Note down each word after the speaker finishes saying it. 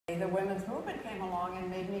The women's movement came along and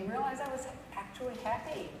made me realize I was actually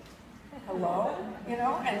happy. Hello? You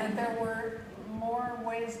know, and that there were more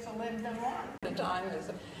ways to live than one. The time is,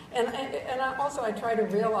 and I try to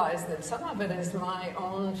realize that some of it is my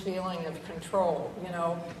own feeling of control. You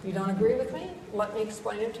know, you don't agree with me? Let me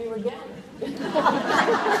explain it to you again. Yes.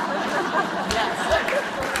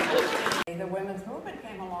 The women's movement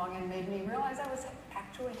came along and made me realize I was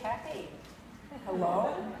actually happy.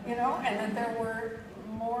 Hello? You know, and that there were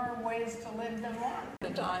more ways to live than one. The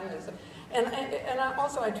time is, and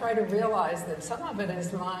I try to realize that some of it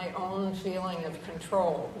is my own feeling of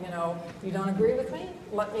control. You know, you don't agree with me?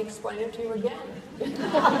 Let me explain it to you again. Yes.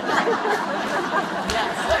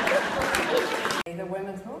 The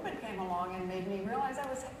women's movement came along and made me realize I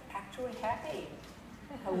was actually happy.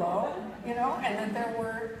 Hello? You know, and that there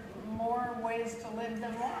were more ways to live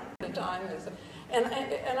than one. The time is, and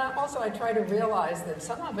I try to realize that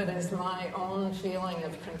some of it is my own feeling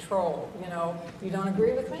of control. You know, you don't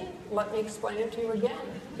agree with me? Let me explain it to you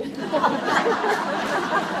again.